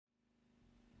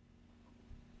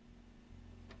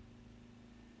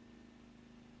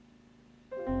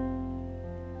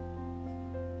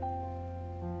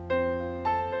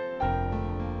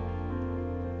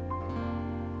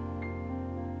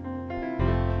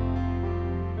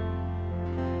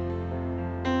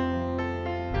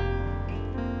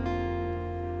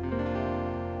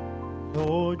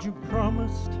Lord, you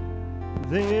promised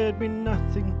there'd be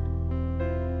nothing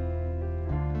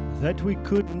that we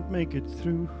couldn't make it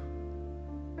through.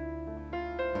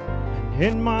 And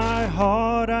in my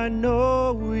heart I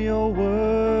know your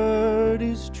word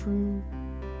is true.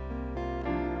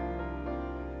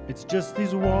 It's just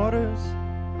these waters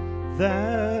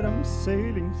that I'm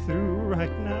sailing through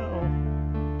right now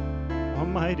are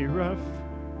mighty rough.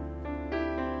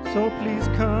 So please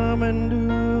come and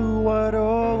do what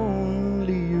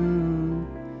only you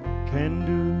can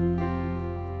do,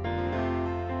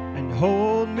 and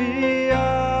hold me up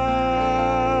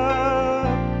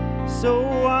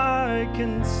so I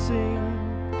can sing.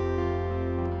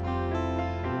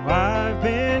 I've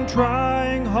been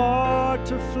trying hard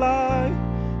to fly,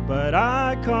 but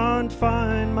I can't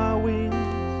find my wings.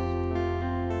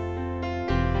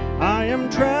 I am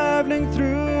traveling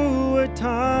through a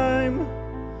time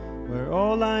where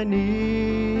all I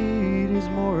need is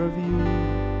more of you.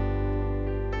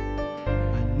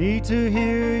 I need to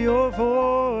hear your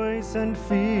voice and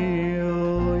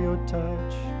feel your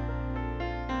touch.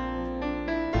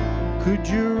 Could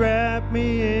you wrap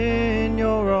me in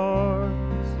your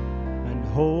arms and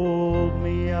hold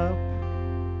me up?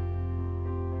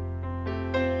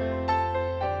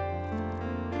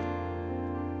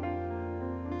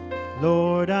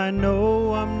 Lord, I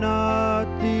know I'm not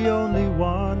the only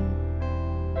one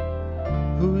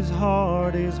whose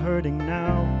heart is hurting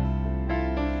now.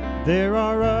 There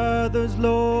are others,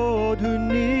 Lord, who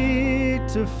need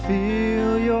to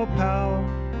feel your power.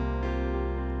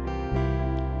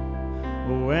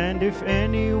 Oh, and if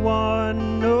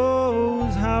anyone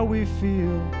knows how we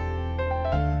feel,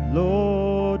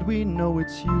 Lord, we know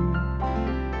it's you.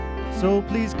 So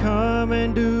please come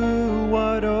and do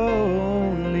what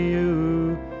only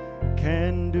you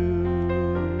can do,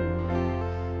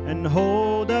 and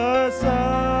hold us up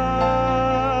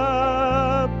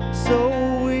so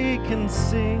we can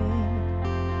sing.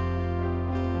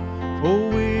 Oh,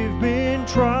 we've been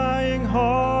trying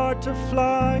hard to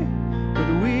fly, but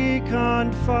we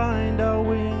can't find our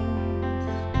wings.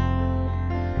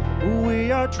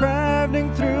 We are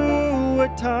traveling through a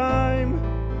time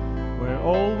where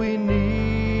all we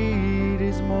need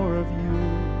is more of you.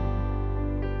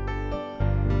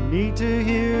 We need to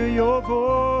hear your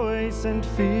voice and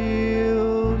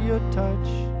feel your touch.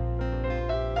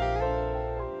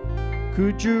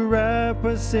 Could you wrap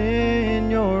us in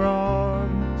your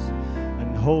arms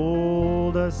and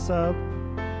hold us up?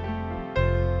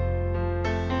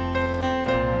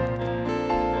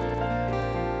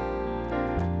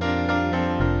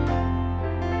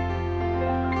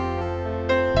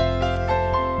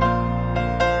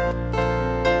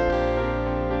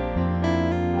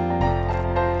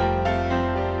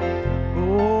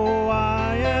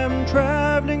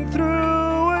 Traveling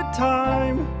through a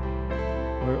time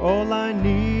where all I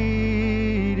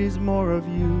need is more of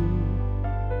you.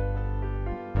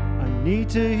 I need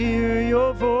to hear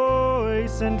your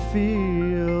voice and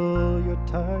feel your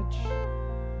touch.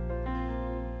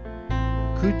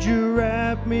 Could you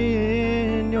wrap me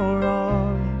in your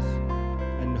arms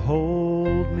and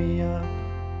hold me up?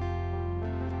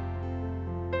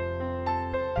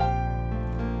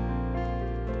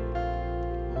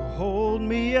 Hold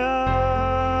me up